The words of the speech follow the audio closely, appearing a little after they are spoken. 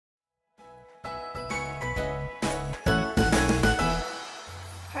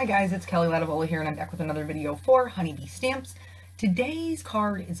Hi guys, it's Kelly Latevola here, and I'm back with another video for Honeybee Stamps. Today's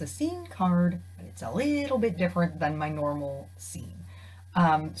card is a scene card, but it's a little bit different than my normal scene.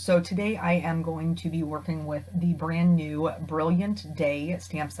 So today I am going to be working with the brand new Brilliant Day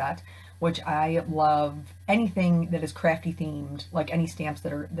stamp set, which I love. Anything that is crafty themed, like any stamps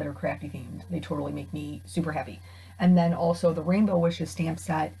that are crafty themed, they totally make me super happy. And then also the Rainbow Wishes stamp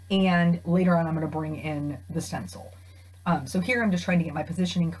set, and later on I'm going to bring in the stencil. So here I'm just trying to get my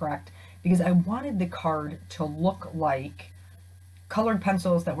positioning correct because I wanted the card to look like colored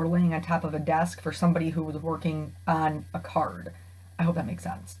pencils that were laying on top of a desk for somebody who was working on a card. I hope that makes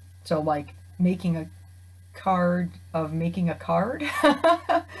sense. So like making a card of making a card.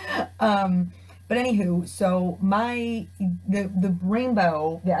 But anywho, so the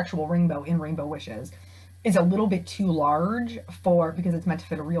rainbow, the actual rainbow in Rainbow Wishes is a little bit too large because it's meant to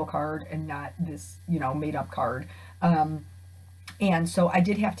fit a real card and not this, made up card. And so I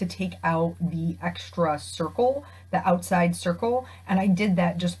did have to take out the extra circle, the outside circle, and I did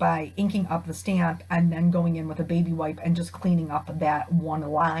that just by inking up the stamp and then going in with a baby wipe and just cleaning up that one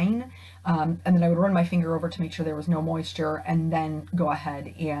line. And then I would run my finger over to make sure there was no moisture and then go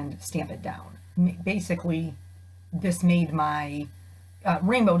ahead and stamp it down. Basically, this made my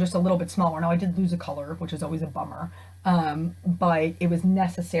rainbow just a little bit smaller. Now I did lose a color, which is always a bummer, but it was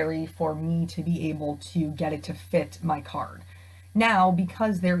necessary for me to be able to get it to fit my card. Now,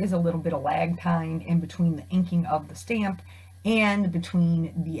 because there is a little bit of lag time in between the inking of the stamp and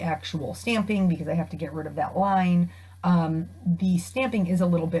between the actual stamping, because I have to get rid of that line, the stamping is a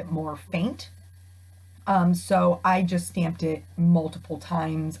little bit more faint. So I just stamped it multiple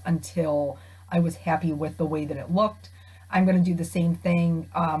times until I was happy with the way that it looked. I'm going to do the same thing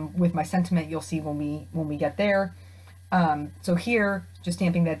with my sentiment. You'll see when we get there. So here, just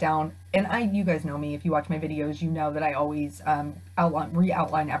stamping that down, and you guys know me, if you watch my videos, you know that I always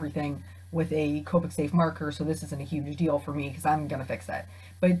re-outline everything with a Copic Safe marker, so this isn't a huge deal for me because I'm going to fix it.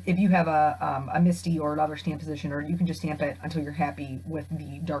 But if you have a Misty or another stamp positioner, you can just stamp it until you're happy with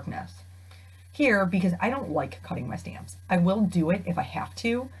the darkness. Here, because I don't like cutting my stamps, I will do it if I have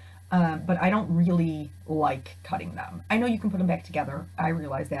to, but I don't really like cutting them. I know you can put them back together, I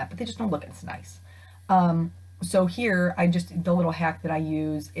realize that, but they just don't look as nice. So here, the little hack that I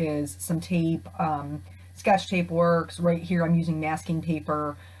use is some tape. Sketch tape works. Right here I'm using masking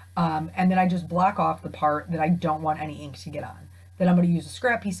paper, and then I just block off the part that I don't want any ink to get on. Then I'm going to use a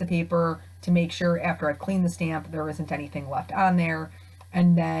scrap piece of paper to make sure after I've cleaned the stamp there isn't anything left on there,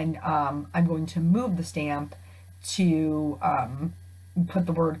 and then I'm going to move the stamp to put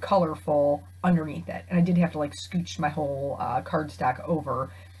the word colorful underneath it. And I did have to like scooch my whole cardstock over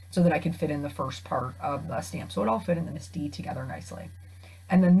so that I could fit in the first part of the stamp. So it all fit in the Misty together nicely.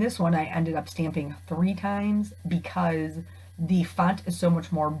 And then this one I ended up stamping 3 times because the font is so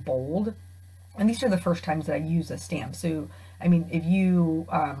much more bold. And these are the first times that I use a stamp. So, I mean, if you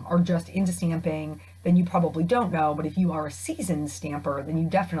are just into stamping, then you probably don't know. But if you are a seasoned stamper, then you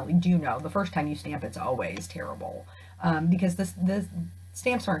definitely do know. The first time you stamp, it's always terrible. Because the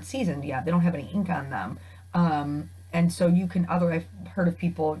stamps aren't seasoned yet. They don't have any ink on them. And so you can I've heard of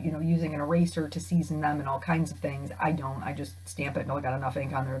people, using an eraser to season them and all kinds of things. I don't. I just stamp it and I got enough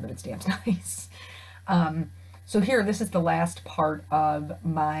ink on there that it stamps nice. So here, this is the last part of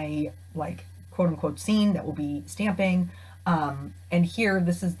my, like, quote-unquote scene that will be stamping. And here,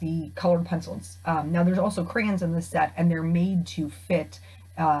 this is the colored pencils. Now, there's also crayons in this set, and they're made to fit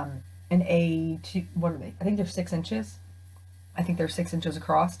what are they? I think they're 6 inches. I think they're 6 inches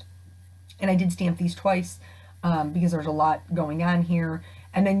across. And I did stamp these twice. Because there's a lot going on here,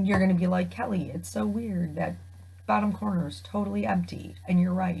 and then you're going to be like, Kelly, it's so weird that bottom corner is totally empty, and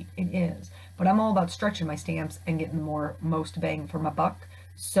you're right, it is, but I'm all about stretching my stamps and getting the most bang for my buck,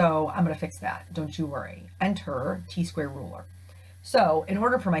 so I'm going to fix that, don't you worry. Enter T-square ruler. So in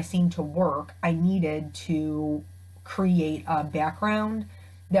order for my scene to work, I needed to create a background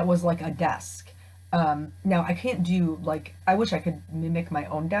that was like a desk. Now I can't do, like, I wish I could mimic my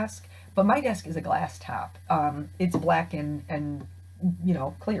own desk, but my desk is a glass top. It's black and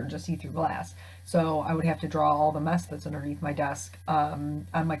clear, just see-through glass. So I would have to draw all the mess that's underneath my desk on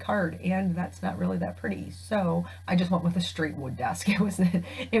my card, and that's not really that pretty. So I just went with a straight wood desk. It was the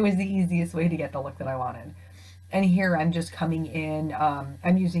easiest way to get the look that I wanted. And here I'm just coming in,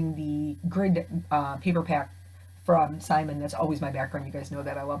 I'm using the grid paper pack from Simon. That's always my background. You guys know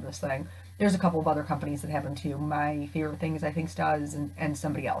that I love this thing. There's a couple of other companies that have them too. My favorite thing is, I think, Stuz and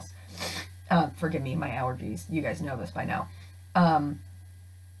somebody else. Forgive me, my allergies. You guys know this by now.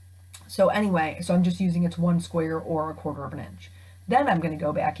 So anyway, so I'm just using it's 1 square or 1/4 of an inch. Then I'm going to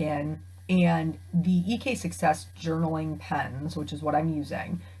go back in And the EK Success journaling pens, which is what I'm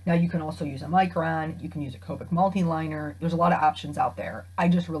using. Now you can also use a Micron, you can use a Copic multi-liner. There's a lot of options out there. I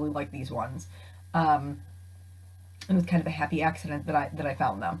just really like these ones. And it was kind of a happy accident that I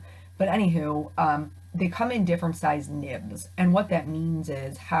found them. But anywho, they come in different size nibs. And what that means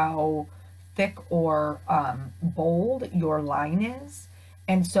is how thick or bold your line is.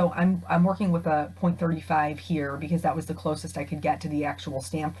 And so I'm working with a 0.35 here because that was the closest I could get to the actual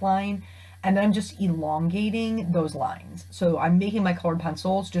stamp line. And then I'm just elongating those lines. So I'm making my colored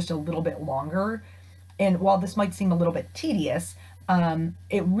pencils just a little bit longer. And while this might seem a little bit tedious,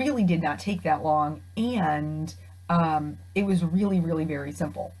 it really did not take that long. And it was really, really very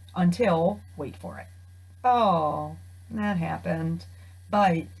simple until, wait for it. Oh, that happened.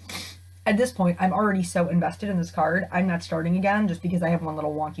 But at this point, I'm already so invested in this card, I'm not starting again just because I have one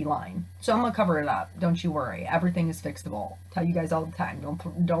little wonky line. So I'm gonna cover it up. Don't you worry. Everything is fixable. Tell you guys all the time.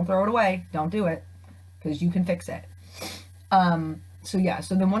 Don't throw it away. Don't do it, because you can fix it. So yeah.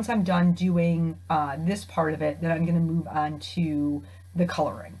 So then once I'm done doing this part of it, then I'm gonna move on to the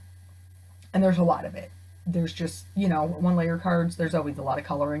coloring. And there's a lot of it. There's just, you know, one layer cards. There's always a lot of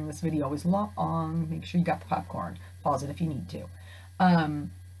coloring. This video is long. Make sure you got the popcorn. Pause it if you need to.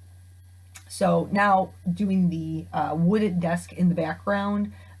 So now doing the wooded desk in the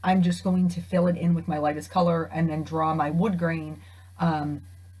background, I'm just going to fill it in with my lightest color and then draw my wood grain,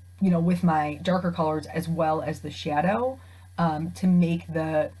 you know, with my darker colors as well as the shadow to make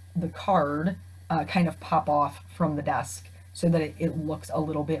the card kind of pop off from the desk so that it looks a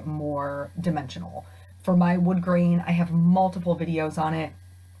little bit more dimensional. For my wood grain, I have multiple videos on it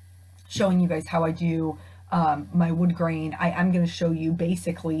showing you guys how I do my wood grain. I'm going to show you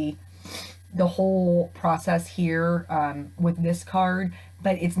basically the whole process here with this card,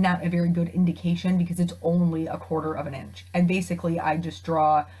 but it's not a very good indication because it's only 1/4 of an inch. And basically I just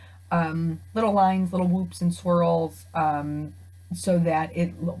draw little lines, little whoops and swirls so that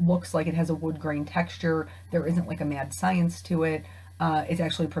it looks like it has a wood grain texture. There isn't like a mad science to it. It's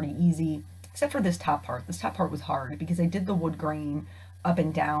actually pretty easy, except for this top part. This top part was hard because I did the wood grain up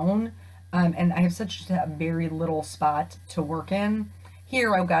and down, and I have such a very little spot to work in.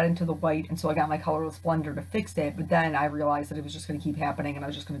 Here I got into the white, and so I got my colorless blender to fix it, but then I realized that it was just going to keep happening, and I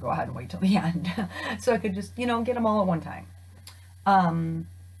was just going to go ahead and wait till the end. So I could just, you know, get them all at one time.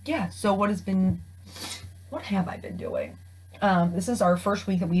 Yeah, so what have I been doing? This is our first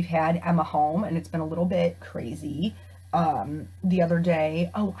week that we've had Emma home, and it's been a little bit crazy. The other day,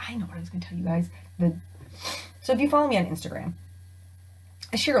 oh, I know what I was going to tell you guys. So if you follow me on Instagram,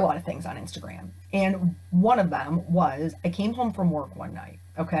 I share a lot of things on Instagram, and one of them was I came home from work one night,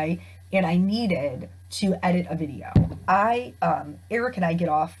 okay, and I needed to edit a video. Eric and I get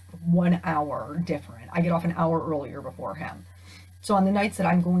off 1 hour different. I get off an hour earlier before him. So on the nights that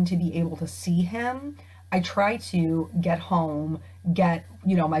I'm going to be able to see him, I try to get home, get,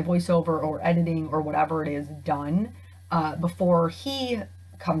 you know, my voiceover or editing or whatever it is done before he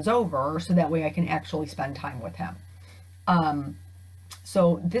comes over, so that way I can actually spend time with him.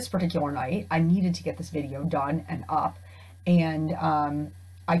 So this particular night, I needed to get this video done and up, and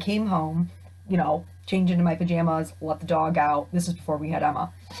I came home, you know, changed into my pajamas, let the dog out. This is before we had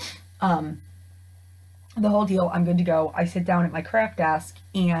Emma. The whole deal, I'm good to go. I sit down at my craft desk,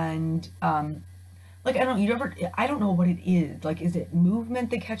 and like, I don't know what it is. Like, is it movement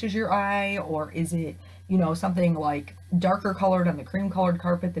that catches your eye, or is it, you know, something like darker colored on the cream colored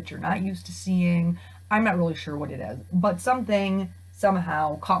carpet that you're not used to seeing? I'm not really sure what it is, but something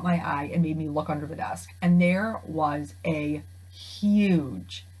somehow caught my eye and made me look under the desk. And there was a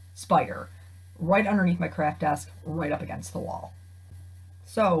huge spider right underneath my craft desk, right up against the wall.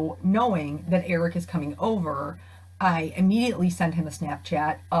 So knowing that Eric is coming over, I immediately sent him a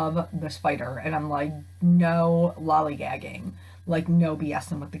Snapchat of the spider, and I'm like, no lollygagging, like no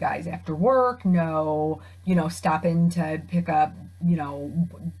BSing with the guys after work, no, you know, stopping to pick up, you know,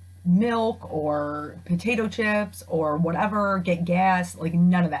 milk or potato chips or whatever, get gas, like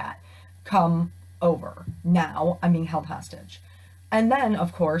none of that. Come over. Now I'm being held hostage. And then,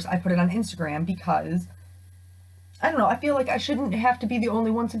 of course, I put it on Instagram because, I don't know, I feel like I shouldn't have to be the only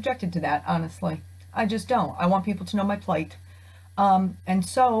one subjected to that, honestly. I just don't. I want people to know my plight. And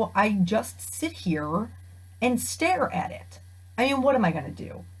so I just sit here and stare at it. I mean, what am I going to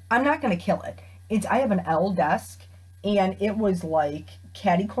do? I'm not going to kill it. I have an L desk, and it was like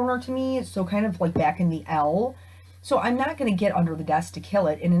catty corner to me, so kind of like back in the L. So I'm not going to get under the desk to kill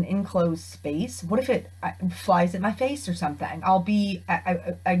it in an enclosed space. What if it flies at my face or something? I'll be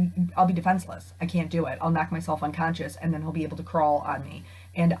defenseless. I can't do it. I'll knock myself unconscious, and then he'll be able to crawl on me,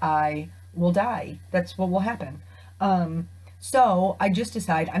 and I will die. That's what will happen. So I just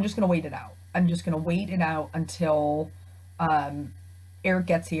decided I'm just going to wait it out. I'm just going to wait it out until Eric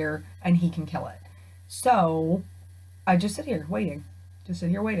gets here and he can kill it. So I just sit here waiting, just sit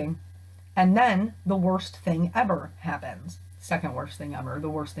here waiting. And then the worst thing ever happens. Second worst thing ever. The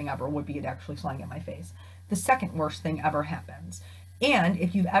worst thing ever would be it actually flying at my face. The second worst thing ever happens. And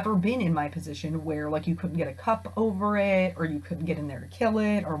if you've ever been in my position where like you couldn't get a cup over it, or you couldn't get in there to kill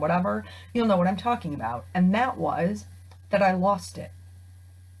it or whatever, you'll know what I'm talking about. And that was that I lost it.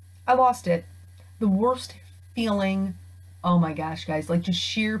 I lost it. The worst feeling, oh my gosh, guys, like just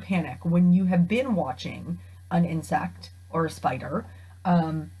sheer panic when you have been watching an insect or a spider,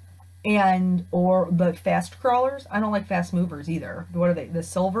 or the fast crawlers. I don't like fast movers either. What are they? The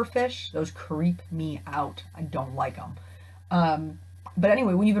silverfish? Those creep me out. I don't like them. But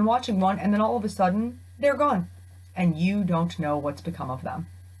anyway, when you've been watching one and then all of a sudden they're gone and you don't know what's become of them,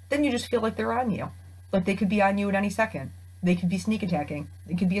 then you just feel like they're on you. Like they could be on you at any second. They could be sneak attacking.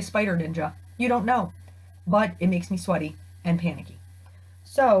 It could be a spider ninja. You don't know. But it makes me sweaty and panicky.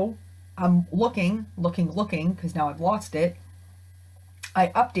 So I'm looking, because now I've lost it. I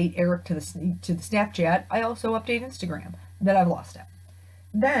update Eric to the Snapchat. I also update Instagram that I've lost it.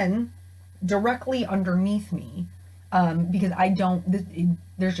 Then directly underneath me, because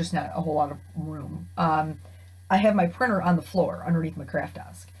there's just not a whole lot of room. I have my printer on the floor underneath my craft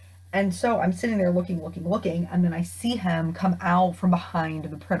desk. And so I'm sitting there looking, and then I see him come out from behind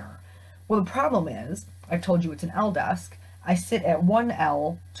the printer. Well, the problem is, I've told you it's an L desk. I sit at one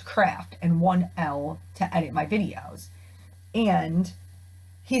L to craft and one L to edit my videos. And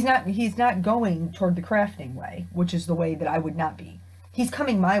he's not going toward the crafting way, which is the way that I would not be. He's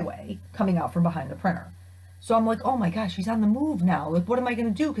coming my way, coming out from behind the printer. So I'm like, oh my gosh, he's on the move now. Like, what am I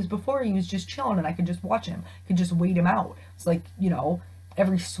going to do? Because before he was just chilling and I could just watch him, could just wait him out. It's like, you know,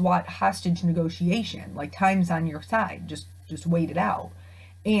 every SWAT hostage negotiation, like time's on your side, just wait it out.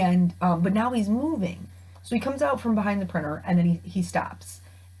 And, but now he's moving. So he comes out from behind the printer and then he stops.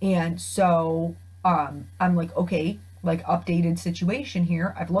 And so, I'm like, okay, like updated situation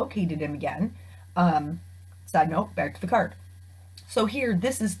here. I've located him again. Side note, back to the card. So here,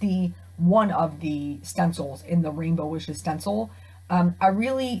 this is the one of the stencils in the Rainbow Wishes stencil. It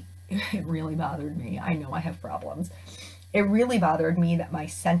really bothered me. I know I have problems. It really bothered me that my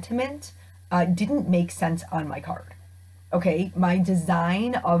sentiment didn't make sense on my card. Okay, my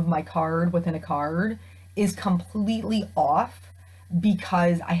design of my card within a card is completely off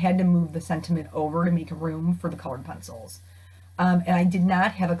because I had to move the sentiment over to make room for the colored pencils. And I did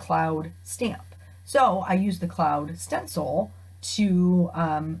not have a cloud stamp. So I used the cloud stencil to,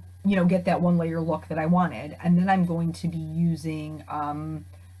 you know, get that one layer look that I wanted. And then I'm going to be using,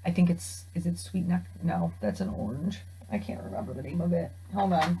 I think is it Sweet Neck? No, that's an orange. I can't remember the name of it.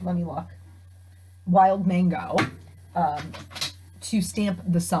 Hold on, let me look. Wild Mango, to stamp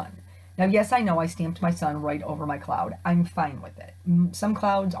the sun. Now, yes, I know I stamped my sun right over my cloud. I'm fine with it. Some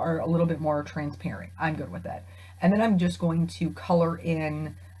clouds are a little bit more transparent. I'm good with it. And then I'm just going to color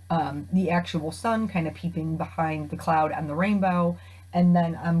in the actual sun kind of peeping behind the cloud and the rainbow. And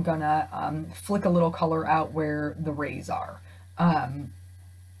then I'm gonna flick a little color out where the rays are.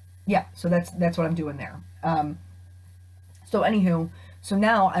 Yeah, so that's what I'm doing there. So anywho, so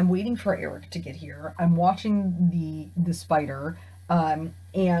now I'm waiting for Eric to get here. I'm watching the spider,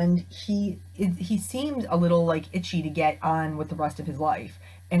 and he seemed a little like itchy to get on with the rest of his life,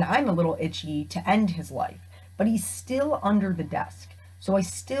 and I'm a little itchy to end his life, but he's still under the desk, so I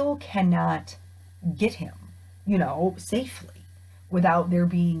still cannot get him, you know, safely without there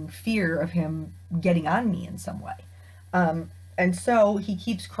being fear of him getting on me in some way. And so he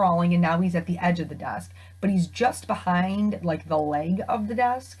keeps crawling, and now he's at the edge of the desk, but he's just behind like the leg of the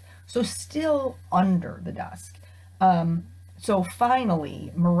desk, so still under the desk. So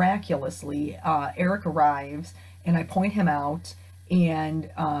finally, miraculously, Eric arrives, and I point him out,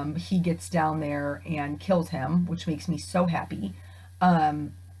 and he gets down there and kills him, which makes me so happy.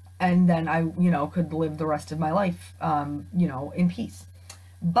 And then I, you know, could live the rest of my life, you know, in peace.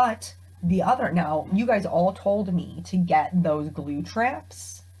 But now, you guys all told me to get those glue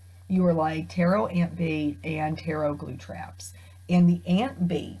traps. You were like, taro ant bait and taro glue traps. And the ant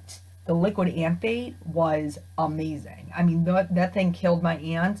bait, the liquid ant bait, was amazing. I mean, that thing killed my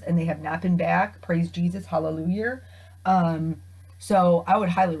ants, and they have not been back. Praise Jesus, hallelujah. So I would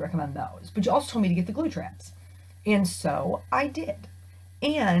highly recommend those. But you also told me to get the glue traps. And so I did.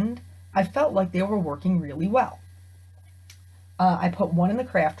 And I felt like they were working really well. I put one in the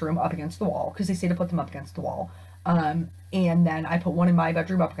craft room up against the wall, because they say to put them up against the wall. And then I put one in my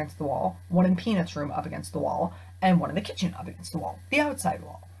bedroom up against the wall, one in Peanut's room up against the wall, and one in the kitchen up against the wall, the outside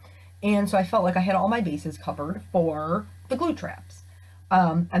wall. And so I felt like I had all my bases covered for the glue traps.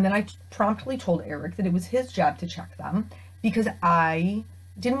 And then I promptly told Eric that it was his job to check them because I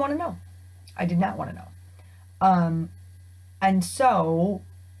didn't want to know. I did not want to know. And so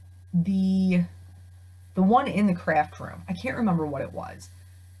the one in the craft room, I can't remember what it was.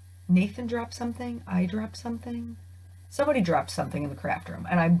 Nathan dropped something. I dropped something. Somebody dropped something in the craft room,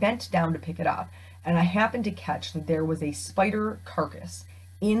 and I bent down to pick it up, and I happened to catch that there was a spider carcass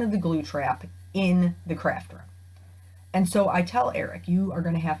in the glue trap in the craft room. And so I tell Eric, you are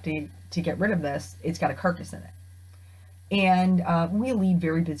going to have to get rid of this. It's got a carcass in it. And we lead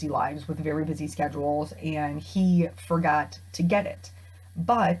very busy lives with very busy schedules, and he forgot to get it.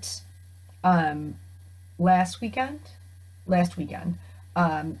 But last weekend,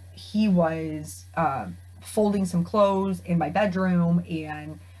 he was folding some clothes in my bedroom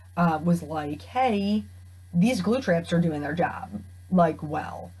and was like, hey, these glue traps are doing their job, like,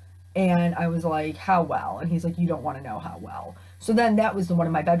 well. And I was like, how well? And he's like, you don't want to know how well. So then that was the one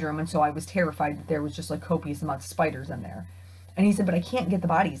in my bedroom, and so I was terrified that there was just like copious amounts of spiders in there. And he said, but I can't get the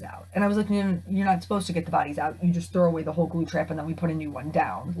bodies out. And I was like, no, you're not supposed to get the bodies out. You just throw away the whole glue trap and then we put a new one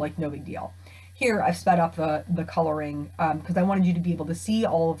down, like no big deal. Here, I've sped up the coloring because I wanted you to be able to see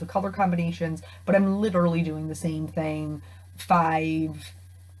all of the color combinations, but I'm literally doing the same thing five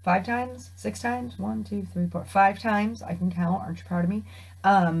times, 6 times, 1, 2, 3, 4, 5 times. I can count. Aren't you proud of me?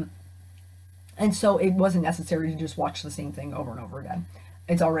 And so it wasn't necessary to just watch the same thing over and over again.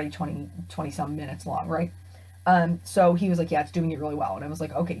 It's already 20 some minutes long, right? So he was like, yeah, it's doing it really well. And I was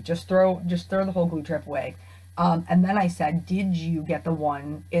like, okay, just throw the whole glue trap away. And then I said, did you get the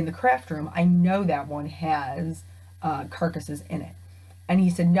one in the craft room? I know that one has carcasses in it. And he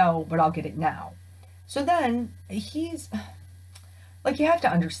said, no, but I'll get it now. So then he's like, you have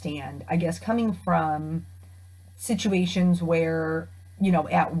to understand, I guess, coming from situations where, you know,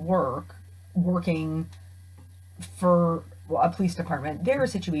 at work, working for a police department, there are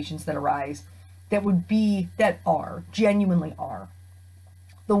situations that arise that genuinely are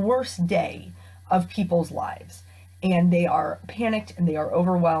the worst day of people's lives. And they are panicked and they are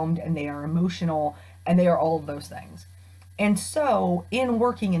overwhelmed and they are emotional and they are all of those things. And so in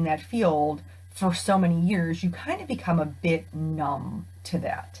working in that field for so many years, you kind of become a bit numb to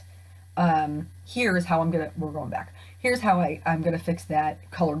that. Here's how we're going back. Here's how I'm going to fix that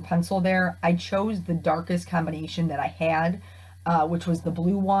colored pencil there. I chose the darkest combination that I had, which was the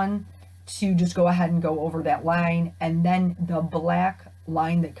blue one, to just go ahead and go over that line. And then the black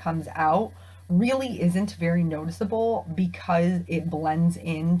line that comes out really isn't very noticeable because it blends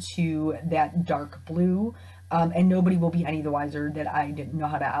into that dark blue. And nobody will be any the wiser that I didn't know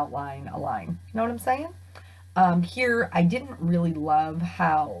how to outline a line. You know what I'm saying? Here, I didn't really love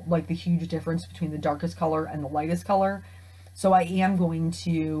how, like, the huge difference between the darkest color and the lightest color. So I am going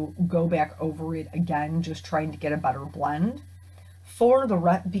to go back over it again, just trying to get a better blend for the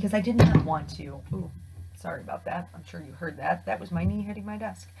rest, because I did not want to. Ooh, sorry about that. I'm sure you heard that. That was my knee hitting my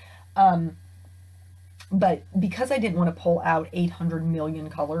desk. But because I didn't want to pull out 800 million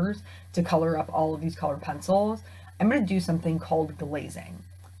colors to color up all of these colored pencils, I'm going to do something called glazing.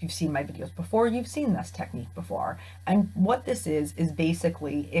 If you've seen my videos before, you've seen this technique before. And what this is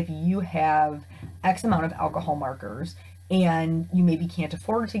basically if you have X amount of alcohol markers and you maybe can't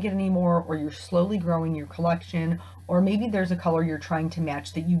afford to get any more, or you're slowly growing your collection, or maybe there's a color you're trying to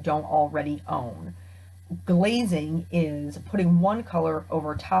match that you don't already own. Glazing is putting one color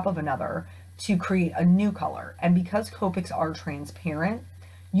over top of another to create a new color. And because Copics are transparent,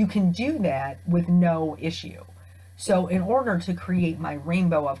 you can do that with no issue. So in order to create my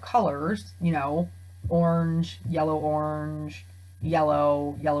rainbow of colors, you know, orange, yellow,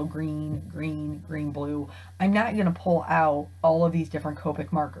 green, green, blue, I'm not going to pull out all of these different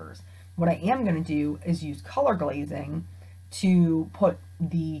Copic markers. What I am going to do is use color glazing to put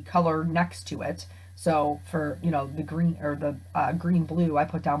the color next to it. So for, you know, the green or the green blue, I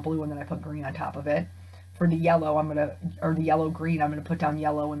put down blue and then I put green on top of it. For the yellow, the yellow green, I'm going to put down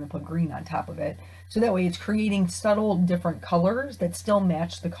yellow and then put green on top of it. So that way it's creating subtle different colors that still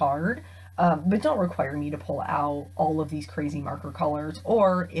match the card, but don't require me to pull out all of these crazy marker colors.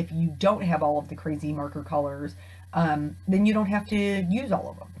 Or if you don't have all of the crazy marker colors, then you don't have to use all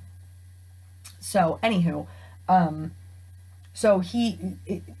of them. So anywho, so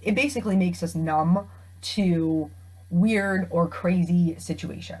it basically makes us numb to weird or crazy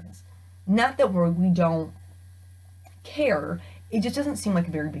situations. Not that we don't care, it just doesn't seem like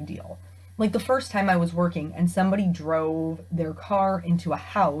a very big deal. Like the first time I was working and somebody drove their car into a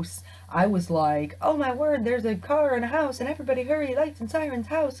house, I was like, oh my word, there's a car in a house and everybody hurry, lights and sirens,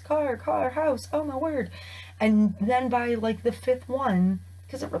 house, car, house, oh my word. And then by like the 5th one,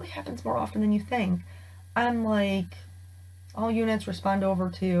 because it really happens more often than you think, I'm like, all units respond over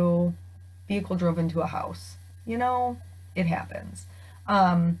to vehicle drove into a house. You know, it happens.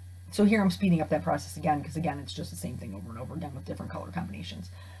 So here I'm speeding up that process again, because again, it's just the same thing over and over again with different color combinations.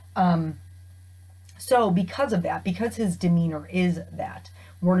 So because of that, because his demeanor is that,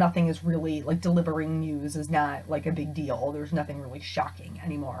 where nothing is really, like, delivering news is not like a big deal, there's nothing really shocking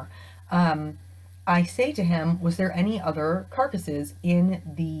anymore, I say to him, was there any other carcasses in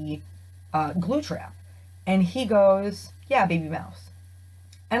the glue trap? And he goes, yeah, baby mouse.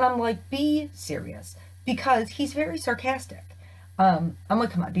 And I'm like, be serious, because he's very sarcastic. I'm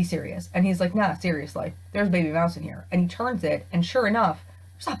like, come on, be serious. And he's like, nah, seriously, there's a baby mouse in here. And he turns it, and sure enough,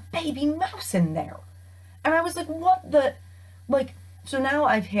 there's a baby mouse in there. And I was like, what the, like, so now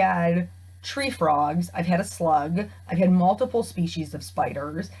I've had tree frogs, I've had a slug, I've had multiple species of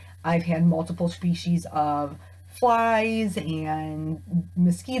spiders, I've had multiple species of flies and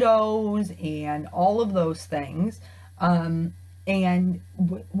mosquitoes and all of those things. And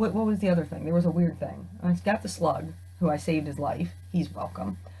what was the other thing? There was a weird thing. I got the slug, who I saved his life. He's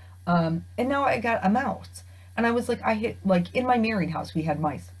welcome. And now I got a mouse. And I was like, like, in my married house, we had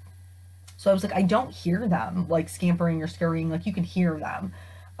mice. So I was like, I don't hear them, like, scampering or scurrying. Like, you can hear them.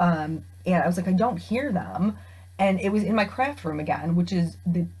 And I was like, I don't hear them. And it was in my craft room again, which is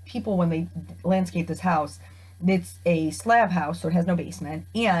the people, when they landscape this house, it's a slab house, so it has no basement.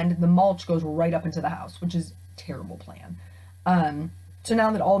 And the mulch goes right up into the house, which is a terrible plan. So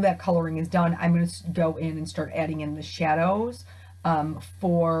now that all that coloring is done, I'm going to go in and start adding in the shadows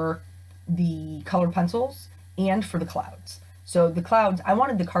for the colored pencils and for the clouds. So the clouds, I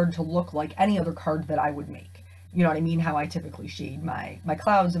wanted the card to look like any other card that I would make. You know what I mean? How I typically shade my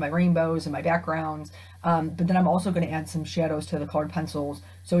clouds and my rainbows and my backgrounds. But then I'm also going to add some shadows to the colored pencils,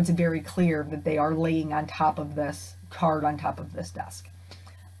 so it's very clear that they are laying on top of this card, on top of this desk.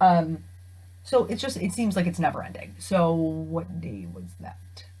 So it seems like it's never ending. So what day was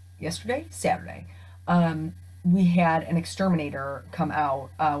that? Yesterday? Saturday. We had an exterminator come out,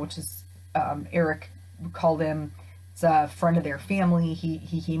 which is, Eric called him. It's a friend of their family.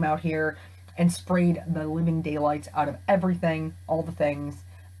 He came out here and sprayed the living daylights out of everything, all the things.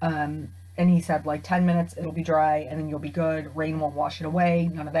 And he said, like, 10 minutes, it'll be dry, and then you'll be good. Rain won't wash it away,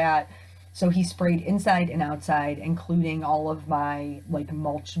 none of that. So he sprayed inside and outside, including all of my, like,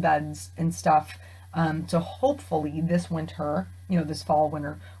 mulch beds and stuff. So hopefully this winter, you know, this fall,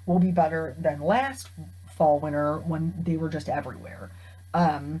 winter, will be better than last fall, winter, when they were just everywhere.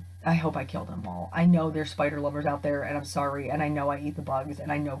 I hope I killed them all. I know there's spider lovers out there, and I'm sorry, and I know I eat the bugs,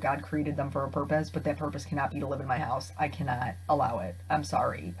 and I know God created them for a purpose, but that purpose cannot be to live in my house. I cannot allow it. I'm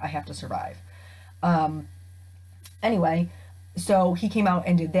sorry. I have to survive. Anyway, so he came out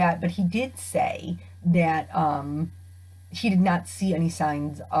and did that, but he did say that he did not see any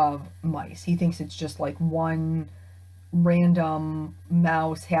signs of mice. He thinks it's just like one random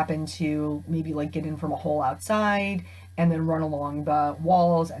mouse happened to maybe, like, get in from a hole outside and then run along the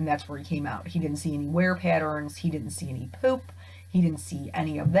walls, and that's where he came out. He didn't see any wear patterns. He didn't see any poop. He didn't see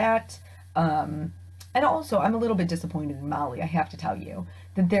any of that. And also, I'm a little bit disappointed in Molly, I have to tell you,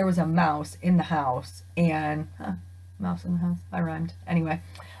 that there was a mouse in the house, and mouse in the house, I rhymed. Anyway,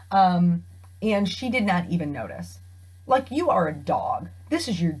 and she did not even notice. Like, you are a dog. This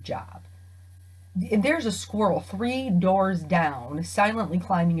is your job. If there's a squirrel 3 doors down, silently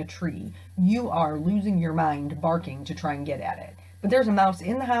climbing a tree, you are losing your mind barking to try and get at it. But there's a mouse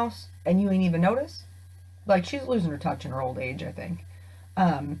in the house, and you ain't even notice? Like, she's losing her touch in her old age, I think.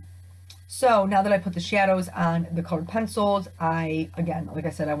 So now that I put the shadows on the colored pencils, again, like I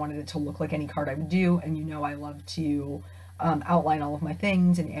said, I wanted it to look like any card I would do, and you know I love to outline all of my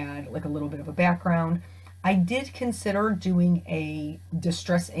things and add, like, a little bit of a background. I did consider doing a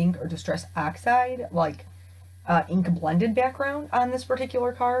Distress ink or Distress Oxide, like, ink blended background on this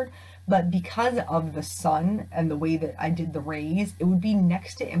particular card, but because of the sun and the way that I did the rays, it would be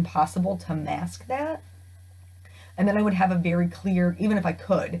next to impossible to mask that. And then I would have a very clear, even if I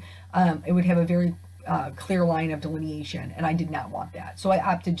could, it would have a very clear line of delineation, and I did not want that. So I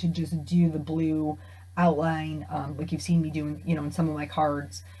opted to just do the blue outline, like you've seen me doing, you know, in some of my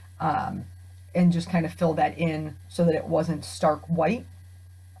cards, and just kind of fill that in so that it wasn't stark white.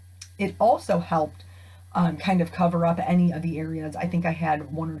 It also helped kind of cover up any of the areas. I think I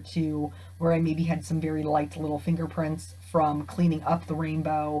had 1 or 2 where I maybe had some very light little fingerprints from cleaning up the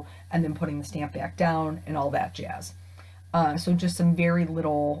rainbow and then putting the stamp back down and all that jazz. So just some very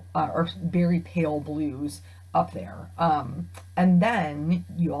little or very pale blues up there. And then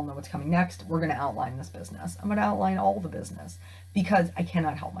you all know what's coming next. We're going to outline this business. I'm going to outline all the business because I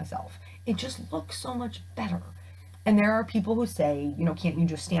cannot help myself. It just looks so much better. And there are people who say, you know, can't you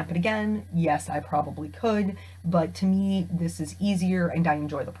just stamp it again? Yes, I probably could, but to me, this is easier and I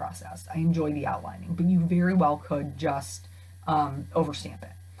enjoy the process. I enjoy the outlining, but you very well could just overstamp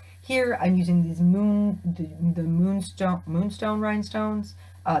it. Here, I'm using these moonstone rhinestones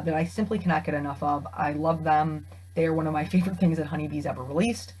that I simply cannot get enough of. I love them. They're one of my favorite things that Honeybee's ever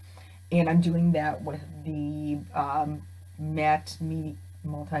released. And I'm doing that with the matte,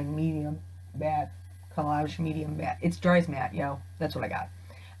 multi-medium matte, collage medium matte. It's dry as matte, yo. That's what I got.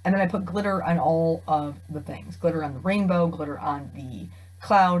 And then I put glitter on all of the things. Glitter on the rainbow, glitter on the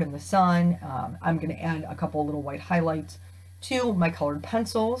cloud and the sun. I'm going to add a couple little white highlights to my colored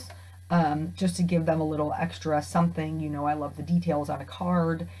pencils, just to give them a little extra something. You know, I love the details on a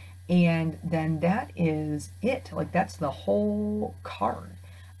card. And then that is it. Like, that's the whole card.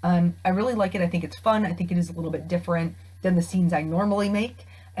 I really like it. I think it's fun. I think it is a little bit different than the scenes I normally make,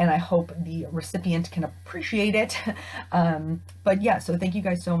 and I hope the recipient can appreciate it. But yeah, so thank you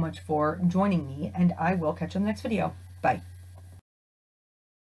guys so much for joining me, and I will catch you in the next video. Bye.